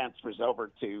transfers over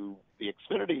to the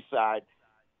Xfinity side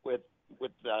with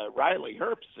Riley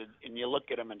Herbst, and you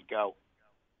look at him and go,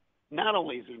 not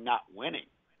only is he not winning,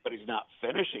 but he's not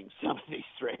finishing some of these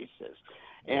races.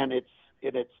 And it's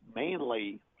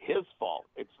mainly his fault.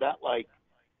 It's not like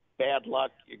bad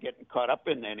luck, you're getting caught up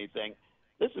in anything.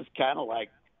 This is kind of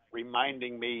like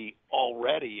reminding me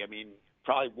already,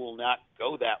 probably will not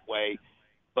go that way,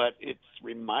 but it's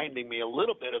reminding me a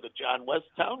little bit of the John West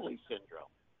Townley syndrome.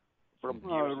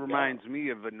 It reminds me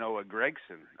of a Noah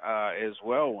Gragson as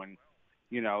well, when,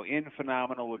 in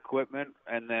phenomenal equipment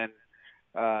and then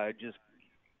just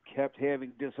kept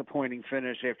having disappointing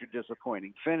finish after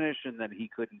disappointing finish, and then he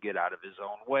couldn't get out of his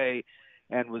own way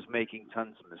and was making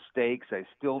tons of mistakes. I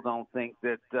still don't think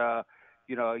that,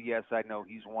 yes, I know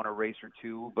he's won a race or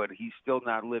two, but he's still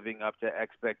not living up to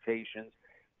expectations,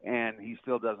 and he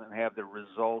still doesn't have the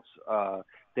results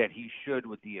that he should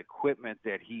with the equipment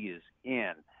that he is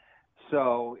in.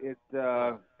 So it's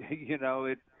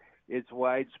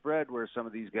widespread where some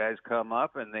of these guys come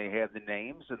up and they have the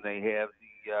names and they have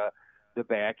the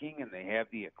backing and they have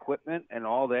the equipment and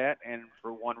all that, and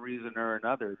for one reason or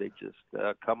another, they just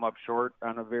come up short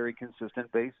on a very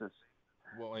consistent basis.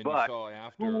 Well, and but you saw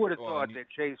after, who would have thought that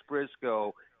Chase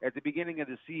Briscoe, at the beginning of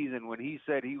the season, when he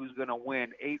said he was going to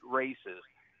win 8 races,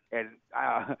 and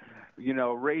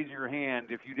raise your hand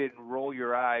if you didn't roll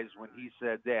your eyes when he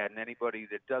said that, and anybody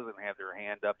that doesn't have their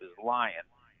hand up is lying.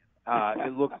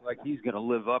 It looks like he's going to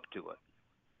live up to it.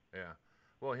 Yeah.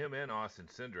 Well, him and Austin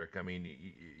Cindric. I mean,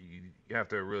 you have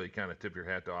to really kind of tip your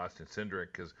hat to Austin Cindric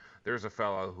because there's a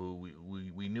fellow who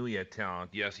we knew he had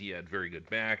talent. Yes, he had very good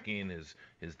backing.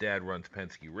 His dad runs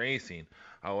Penske Racing.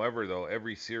 However, though,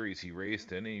 every series he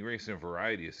raced in, and he raced in a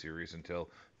variety of series until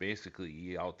basically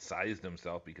he outsized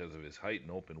himself because of his height and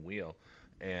open wheel.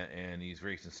 And he's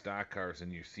racing stock cars,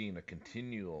 and you're seeing a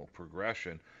continual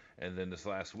progression. And then this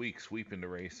last week, sweeping the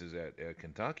races at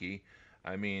Kentucky.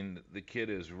 I mean, the kid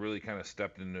has really kind of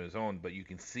stepped into his own, but you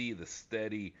can see the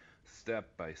steady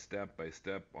step by step by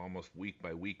step, almost week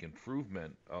by week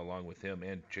improvement along with him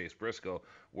and Chase Briscoe.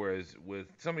 Whereas with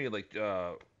somebody like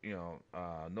Noah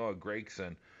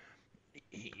Gragson,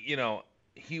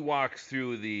 he walks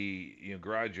through the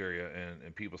garage area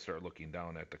and people start looking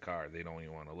down at the car. They don't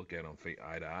even want to look at him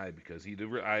eye to eye because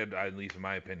at least in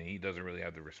my opinion, he doesn't really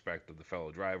have the respect of the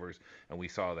fellow drivers, and we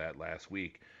saw that last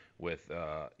week with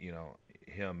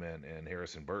him and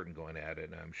Harrison Burton going at it,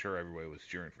 and I'm sure everybody was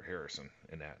cheering for Harrison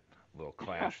in that little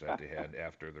clash that they had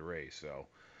after the race. So,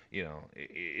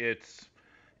 it's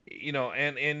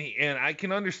and I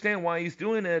can understand why he's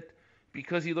doing it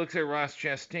because he looks at Ross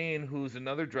Chastain, who's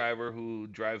another driver who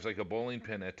drives like a bowling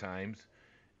pin at times,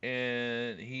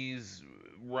 and he's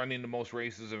running the most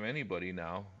races of anybody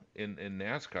now in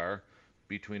NASCAR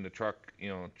between the truck,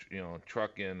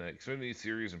 truck and Xfinity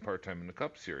Series and part-time in the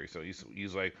Cup Series. So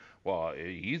he's like, well,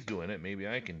 he's doing it, maybe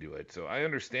I can do it. So I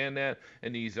understand that.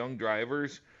 And these young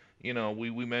drivers,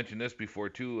 we mentioned this before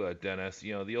too, Dennis.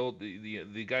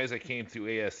 The guys that came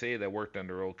through ASA that worked on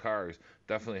their old cars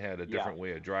definitely had a different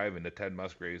way of driving. The Ted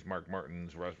Musgraves, Mark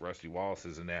Martins, Rusty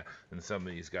Wallaces, and that, than some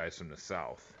of these guys from the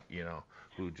South,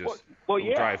 who just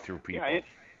drive through people. Yeah,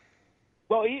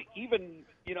 even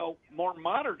more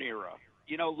modern era.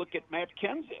 Look at Matt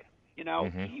Kenseth.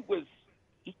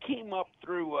 He came up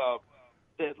through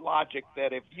the logic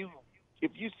that if you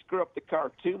screw up the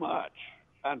car too much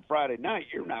on Friday night,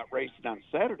 you're not racing on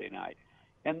Saturday night.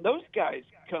 And those guys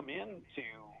come into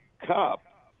Cup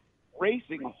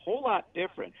racing a whole lot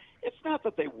different. It's not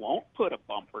that they won't put a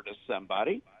bumper to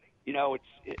somebody.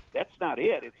 That's not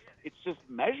it. It's just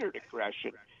measured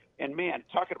aggression. And man,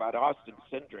 talking about Austin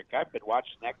Cindric, I've been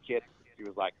watching that kid since he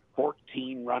was like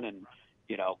 14, running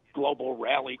global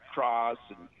rally cross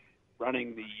and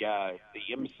running the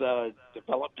IMSA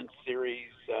development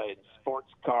series in sports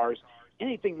cars.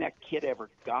 Anything that kid ever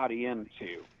got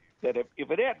into, that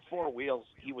if it had four wheels,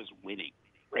 he was winning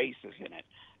races in it.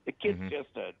 The kid's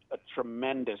just a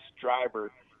tremendous driver.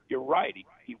 You're right.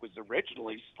 He was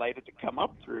originally slated to come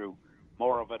up through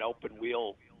more of an open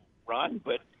wheel run,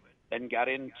 but then got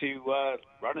into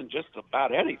running just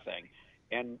about anything.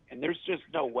 And there's just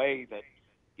no way that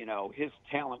his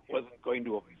talent wasn't going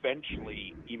to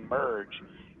eventually emerge.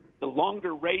 The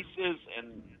longer races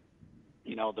and,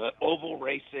 the oval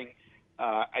racing,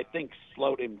 I think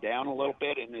slowed him down a little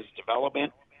bit in his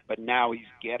development, but now he's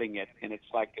getting it. And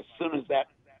it's like as soon as that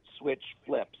switch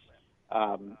flips,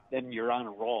 then you're on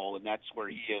a roll, and that's where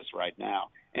he is right now.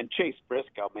 And Chase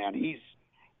Briscoe, man, he's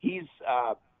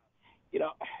I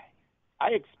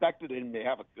expected him to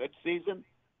have a good season,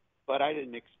 but I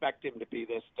didn't expect him to be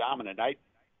this dominant.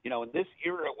 In this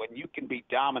era when you can be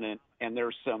dominant and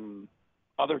there's some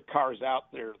other cars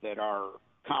out there that are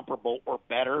comparable or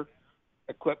better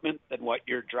equipment than what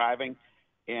you're driving,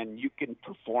 and you can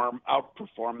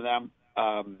outperform them,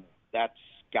 that's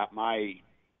got my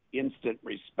instant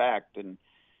respect. And,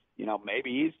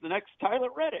 maybe he's the next Tyler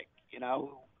Reddick,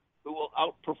 who will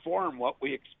outperform what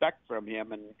we expect from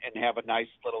him and have a nice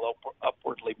little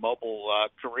upwardly mobile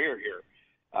career here.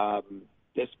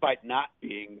 Despite not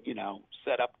being,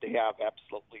 set up to have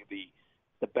absolutely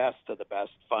the best of the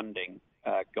best funding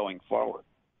going forward.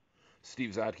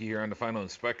 Steve Zotke here on the Final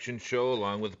Inspection Show,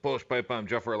 along with the Polish Pipe Bomb,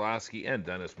 Jeff Orlowski, and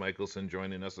Dennis Michelson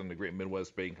joining us on the Great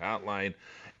Midwest Bank Hotline.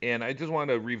 And I just want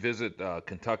to revisit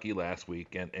Kentucky last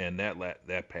week and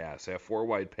that pass, that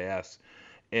four-wide pass.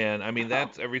 And, I mean,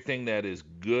 that's everything that is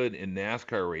good in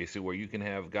NASCAR racing, where you can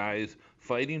have guys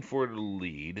fighting for the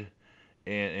lead,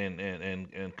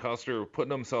 and Custer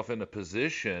putting himself in a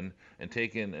position and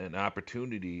taking an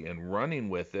opportunity and running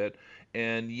with it,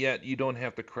 and yet you don't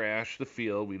have to crash the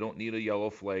field. We don't need a yellow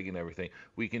flag and everything.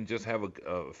 We can just have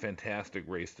a fantastic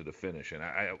race to the finish, and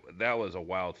that was a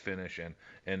wild finish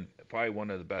and probably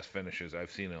one of the best finishes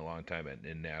I've seen in a long time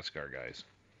in NASCAR, guys.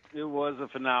 It was a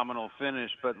phenomenal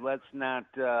finish, but let's not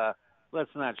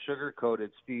sugarcoat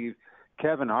it, Steve.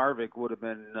 Kevin Harvick would have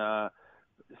been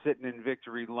sitting in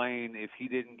victory lane if he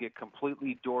didn't get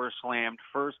completely door slammed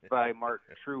first by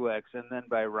Martin Truex and then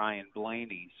by Ryan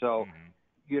Blaney. So,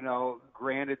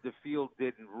 granted the field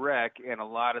didn't wreck, and a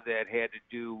lot of that had to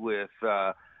do with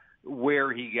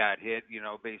where he got hit,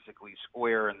 basically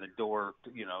square in the door,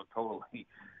 totally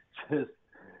just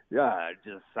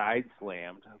side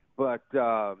slammed. But,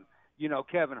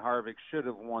 Kevin Harvick should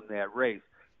have won that race.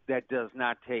 That does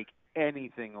not take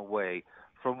anything away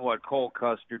from what Cole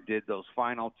Custer did. Those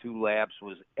final 2 laps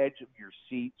was edge of your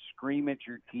seat, scream at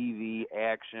your TV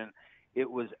action. It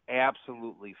was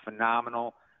absolutely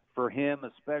phenomenal for him,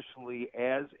 especially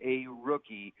as a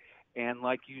rookie. And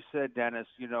like you said, Dennis,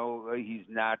 he's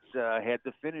not had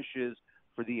the finishes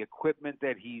for the equipment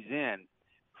that he's in.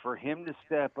 For him to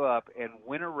step up and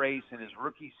win a race in his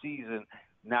rookie season,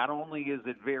 not only is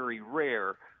it very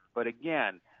rare, but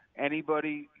again,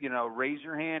 anybody, raise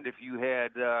your hand if you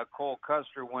had Cole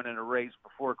Custer winning a race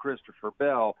before Christopher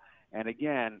Bell. And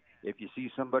again, if you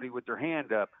see somebody with their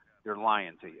hand up, they're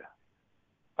lying to you.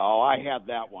 Oh, I had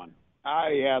that one.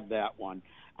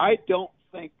 I don't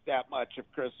think that much of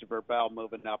Christopher Bell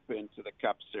moving up into the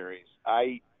Cup Series.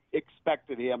 I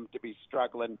expected him to be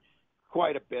struggling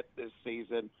quite a bit this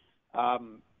season,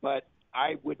 but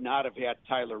I would not have had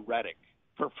Tyler Reddick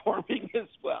performing as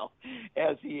well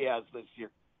as he has this year.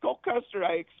 Cole Custer,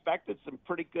 I expected some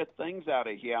pretty good things out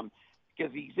of him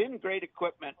because he's in great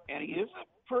equipment and he is a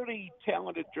pretty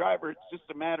talented driver. It's just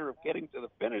a matter of getting to the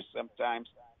finish sometimes.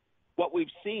 What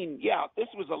we've seen, this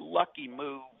was a lucky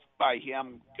move by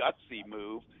him, gutsy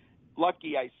move.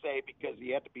 Lucky, I say, because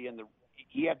he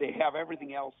had to have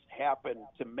everything else happen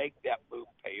to make that move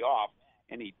pay off,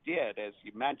 and he did, as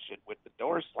you mentioned, with the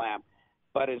door slam.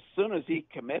 But as soon as he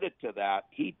committed to that,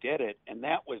 he did it, and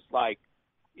that was like,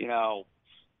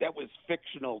 that was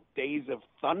fictional Days of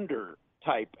Thunder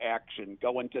type action,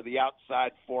 going to the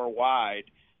outside 4 wide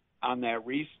on that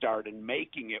restart and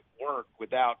making it work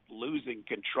without losing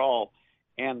control,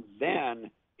 and then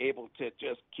able to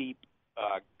just keep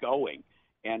going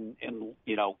and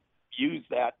use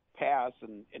that pass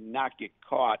and not get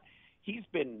caught. He's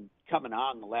been coming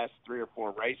on the last 3 or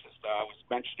 4 races. I was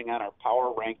mentioning on our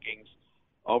power rankings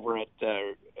over at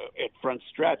Front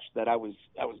Stretch that I was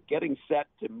getting set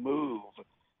to move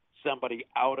somebody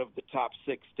out of the top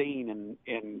 16,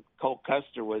 and Cole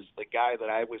Custer was the guy that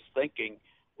I was thinking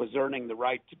was earning the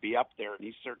right to be up there, and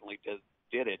he certainly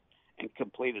did it and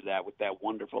completed that with that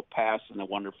wonderful pass and the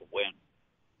wonderful win.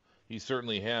 He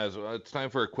certainly has. It's time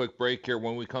for a quick break here.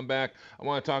 When we come back, I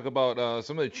want to talk about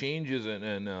some of the changes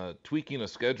and tweaking of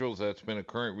schedules that's been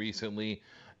occurring recently,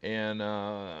 and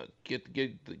get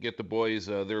the boys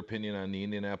their opinion on the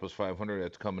Indianapolis 500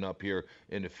 that's coming up here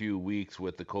in a few weeks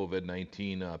with the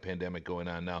COVID-19 pandemic going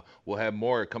on now. We'll have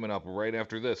more coming up right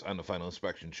after this on the Final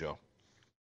Inspection Show.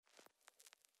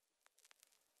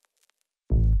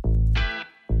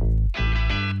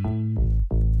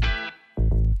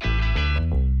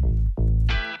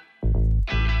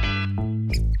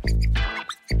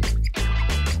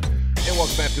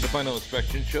 Welcome back to the Final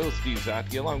Inspection Show. Steve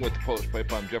Zotke along with the Polish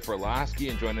Pipe. I'm Jeff Orlowski,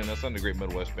 and joining us on the Great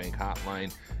Midwest Bank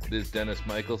Hotline, it is Dennis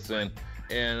Michelson.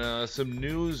 And some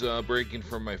news breaking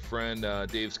from my friend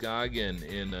Dave Scoggin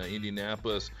in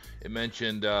Indianapolis. It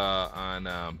mentioned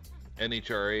on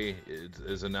NHRA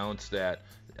is announced that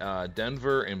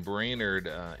Denver and Brainerd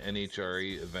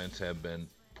NHRA events have been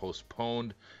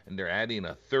postponed, and they're adding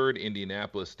a third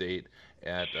Indianapolis date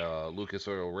at Lucas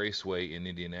Oil Raceway in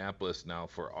Indianapolis now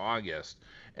for August.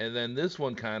 And then this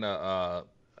one kind of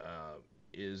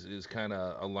is kind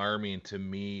of alarming to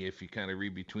me if you kind of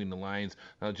read between the lines.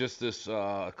 Now, just this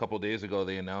a couple days ago,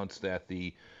 they announced that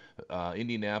the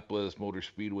Indianapolis Motor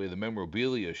Speedway, the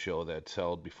memorabilia show that's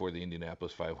held before the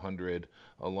Indianapolis 500,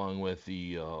 along with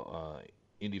the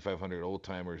Indy 500 Old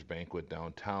Timers Banquet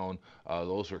downtown,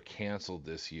 those were canceled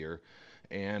this year.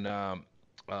 And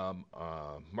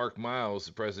Mark Miles,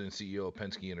 the president and CEO of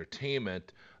Penske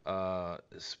Entertainment,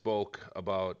 spoke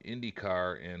about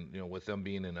IndyCar and with them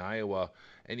being in Iowa,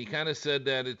 and he kind of said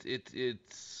that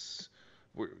it's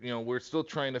we're still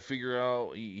trying to figure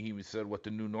out. He said what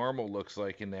the new normal looks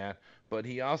like in that, but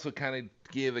he also kind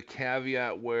of gave a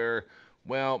caveat where,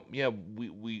 well, yeah,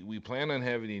 we plan on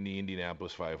having the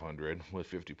Indianapolis 500 with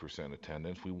 50%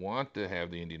 attendance. We want to have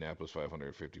the Indianapolis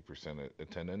 500 50%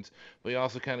 attendance. But he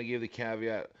also kind of gave the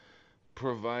caveat,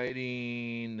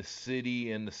 providing the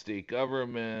city and the state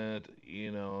government,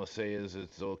 say is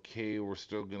it's okay, we're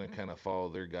still going to kind of follow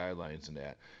their guidelines in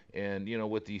that. And,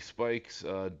 with these spikes,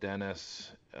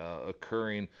 Dennis,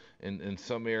 occurring in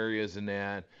some areas in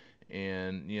that,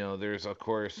 and, there's, of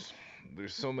course,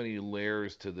 there's so many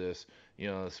layers to this,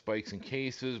 spikes in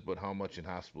cases, but how much in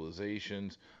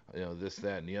hospitalizations, this,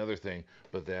 that, and the other thing.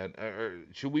 But that,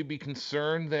 should we be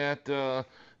concerned that,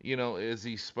 as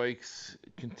these spikes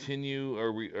continue,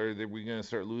 are we going to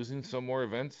start losing some more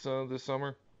events this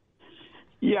summer?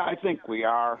 Yeah, I think we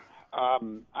are.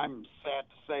 I'm sad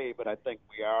to say, but I think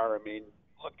we are. I mean,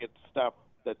 look at stuff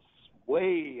that's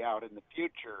way out in the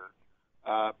future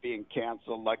being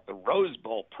canceled, like the Rose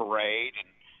Bowl parade,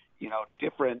 and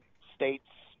different states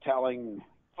telling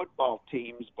football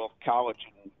teams, both college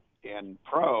and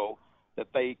pro, that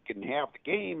they can have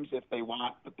the games if they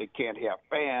want, but they can't have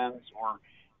fans. Or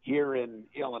here in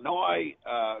Illinois,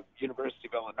 University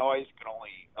of Illinois can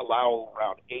only allow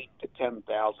around 8,000 to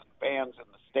 10,000 fans in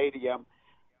the stadium.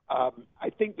 I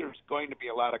think there's going to be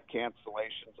a lot of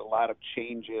cancellations, a lot of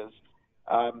changes.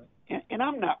 And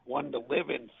I'm not one to live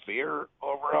in fear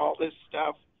over all this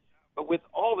stuff. But with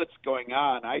all that's going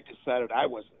on, I decided I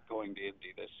wasn't going to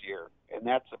Indy this year. And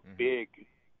that's a big,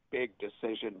 big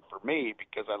decision for me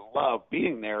because I love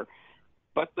being there.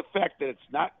 But the fact that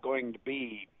it's not going to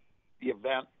be the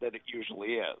event that it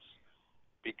usually is,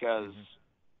 because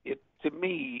to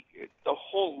me, the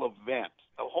whole event,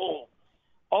 all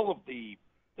of the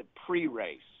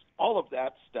pre-race, all of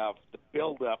that stuff, the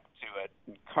build-up to it,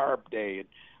 and Carb Day, and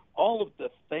all of the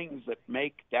things that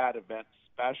make that event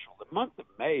special. The month of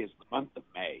May is the month of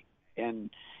May, and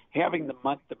having the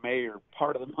month of May or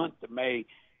part of the month of May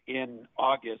in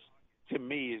August, to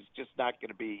me, is just not going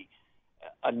to be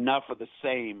enough of the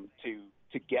same to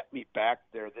get me back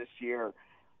there this year.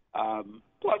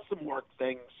 Plus some work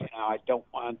things. I don't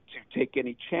want to take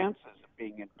any chances of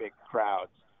being in big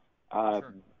crowds.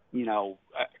 Sure. I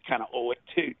kind of owe it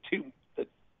to the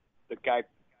guy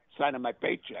signing my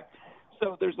paycheck.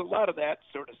 So there's a lot of that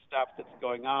sort of stuff that's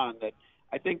going on that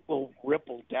I think will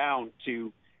ripple down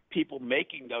to people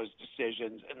making those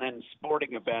decisions, and then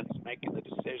sporting events making the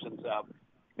decisions of,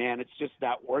 man, it's just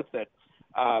not worth it.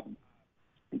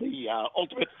 The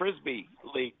Ultimate Frisbee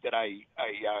League that I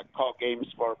call games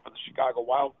for the Chicago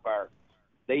Wildfire,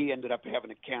 they ended up having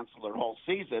to cancel their whole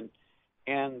season.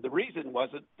 And the reason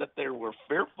wasn't that they were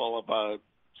fearful of a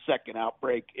second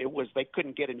outbreak. It was they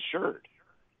couldn't get insured.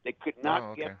 They could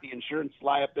not get the insurance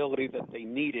liability that they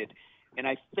needed. And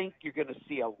I think you're going to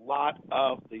see a lot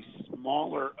of the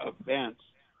smaller events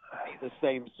be the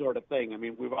same sort of thing. I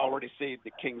mean, we've already seen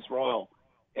the Kings Royal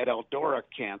at Eldora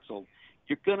canceled.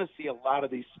 You're going to see a lot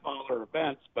of these smaller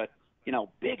events, but,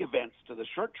 big events to the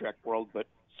short track world, but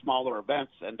smaller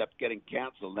events end up getting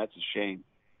canceled. That's a shame.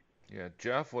 Yeah.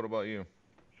 Jeff, what about you?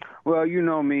 Well, you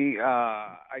know me.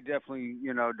 I definitely,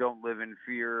 don't live in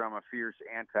fear. I'm a fierce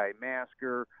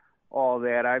anti-masker, all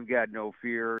that. I've got no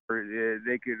fear.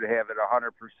 They could have it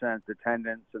 100%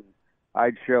 attendance, and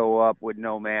I'd show up with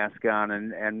no mask on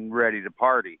and ready to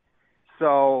party.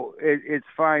 So it's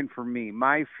fine for me.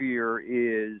 My fear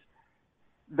is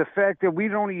the fact that we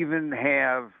don't even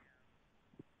have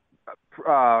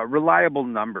reliable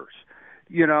numbers.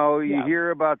 You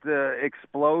hear about the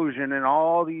explosion and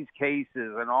all these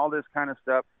cases and all this kind of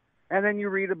stuff. And then you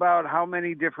read about how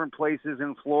many different places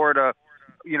in Florida,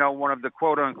 one of the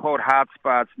quote-unquote hot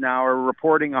spots now, are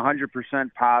reporting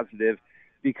 100% positive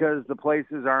because the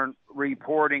places aren't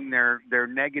reporting their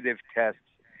negative tests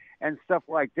and stuff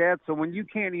like that. So when you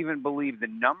can't even believe the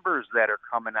numbers that are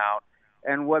coming out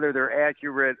and whether they're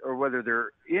accurate or whether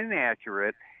they're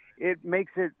inaccurate, it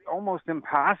makes it almost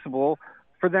impossible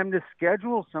for them to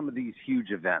schedule some of these huge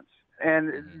events.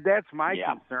 And that's my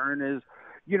concern is,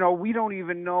 we don't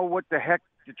even know what the heck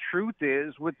the truth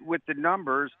is with the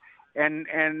numbers. And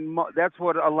that's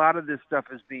what a lot of this stuff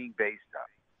is being based on.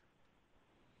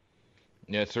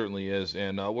 Yeah, it certainly is.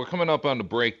 And we're coming up on the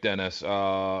break, Dennis.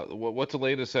 What's the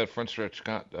latest at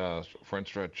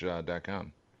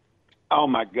frontstretch.com? Oh,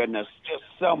 my goodness. Just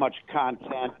so much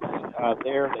content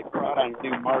there. They brought on a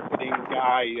new marketing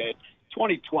guy.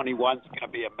 2021 is going to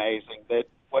be amazing. That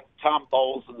what Tom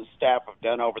Bowles and the staff have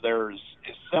done over there is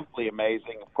simply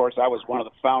amazing. Of course, I was one of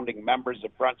the founding members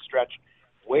of Front Stretch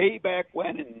way back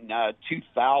when in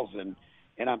 2000,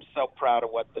 and I'm so proud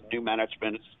of what the new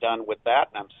management has done with that,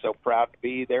 and I'm so proud to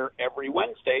be there every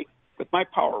Wednesday with my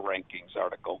Power Rankings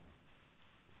article.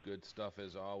 Good stuff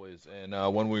as always. And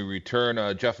when we return,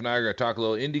 Jeff and I are going to talk a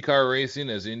little IndyCar racing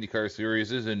as the IndyCar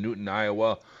Series is in Newton,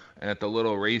 Iowa, at the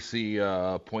little racy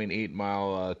 0.8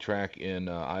 mile track in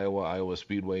Iowa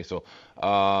Speedway. So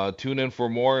tune in for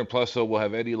more. And plus, we'll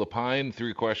have Eddie Lapine,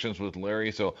 3 questions with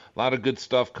Larry. So a lot of good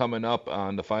stuff coming up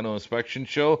on the Final Inspection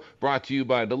Show, brought to you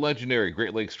by the legendary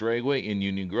Great Lakes Dragway in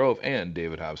Union Grove and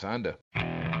David Hobbs Honda.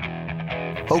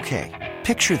 Okay,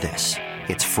 picture this.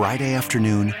 It's Friday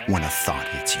afternoon when a thought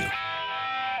hits you.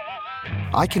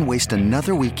 I can waste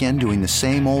another weekend doing the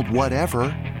same old whatever,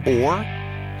 or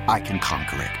I can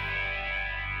conquer it.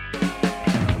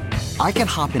 I can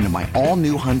hop into my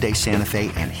all-new Hyundai Santa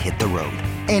Fe and hit the road.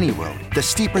 Any road. The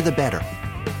steeper, the better.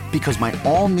 Because my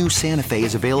all-new Santa Fe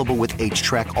is available with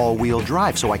H-Track all-wheel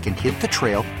drive, so I can hit the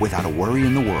trail without a worry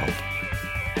in the world.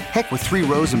 Heck, with 3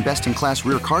 rows and best-in-class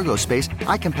rear cargo space,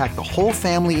 I can pack the whole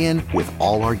family in with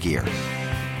all our gear.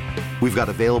 We've got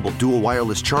available dual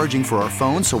wireless charging for our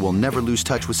phones, so we'll never lose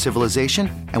touch with civilization,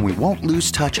 and we won't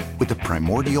lose touch with the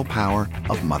primordial power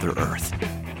of Mother Earth.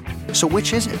 So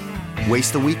which is it?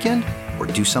 Waste the weekend or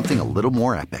do something a little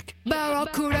more epic?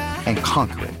 And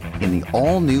conquer it in the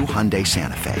all-new Hyundai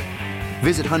Santa Fe.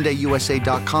 Visit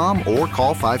HyundaiUSA.com or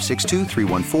call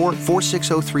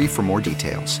 562-314-4603 for more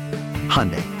details.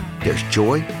 Hyundai, there's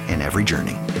joy in every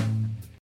journey.